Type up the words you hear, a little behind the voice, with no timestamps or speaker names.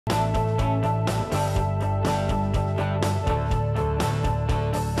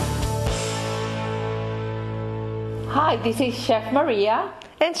Hi, this is Chef Maria.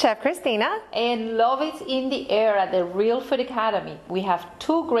 And Chef Cristina. And love is in the air at the Real Food Academy. We have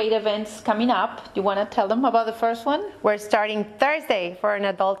two great events coming up. You want to tell them about the first one? We're starting Thursday for an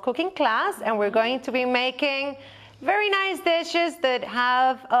adult cooking class, and we're going to be making very nice dishes that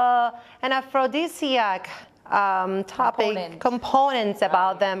have an aphrodisiac components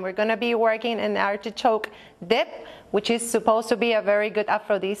about them. We're going to be working an artichoke dip, which is supposed to be a very good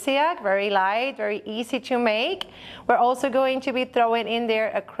aphrodisiac, very light, very easy to make. We're also going to be throwing in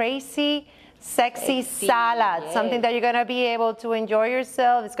there a crazy, sexy salad, yes. Something that you're going to be able to enjoy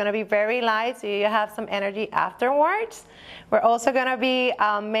yourself. It's going to be very light, so you have some energy afterwards. We're also going to be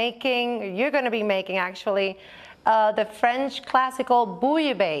you're going to be making actually, the French classical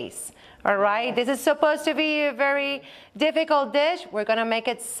Bouillabaisse. All right, yes. This is supposed to be a very difficult dish. We're gonna make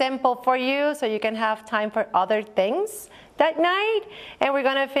it simple for you so you can have time for other things that night. And we're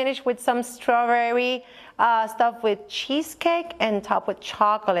gonna finish with some strawberry stuff with cheesecake and topped with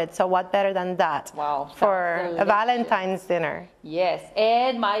chocolate. So what better than that? Wow, for a Valentine's dinner. Yes,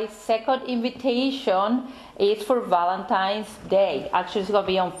 and my second invitation is for Valentine's Day. Actually, it's gonna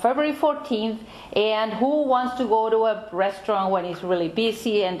be on February 14th. And who wants to go to a restaurant when it's really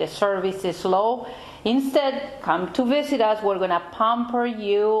busy and the service is low? Instead, come to visit us. We're gonna pamper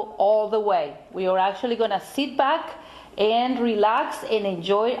you all the way. We are actually gonna sit back and relax and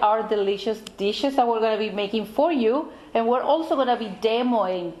enjoy our delicious dishes that we're going to be making for you. And we're also going to be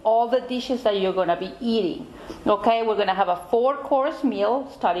demoing all the dishes that you're going to be eating. Okay, we're going to have a 4-course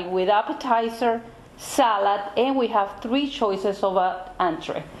meal starting with appetizer, salad, and we have 3 choices of an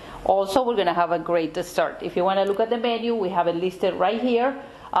entree. Also, we're going to have a great dessert. If you want to look at the menu, we have it listed right here.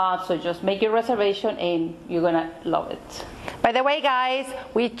 So just make your reservation and you're gonna love it. By the way, guys,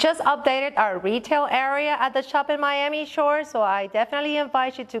 we just updated our retail area at the shop in Miami Shore, so I definitely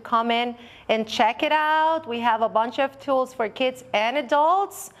invite you to come in and check it out. We have a bunch of tools for kids and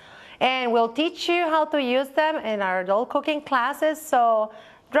adults, and we'll teach you how to use them in our adult cooking classes. So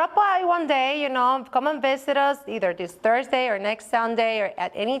drop by one day, come and visit us either this Thursday or next Sunday or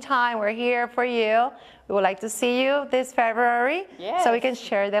at any time. We're here for you. We would like to see you this February, yes, so we can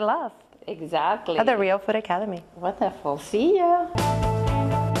share the love. Exactly. At the Real Food Academy. Wonderful. See ya.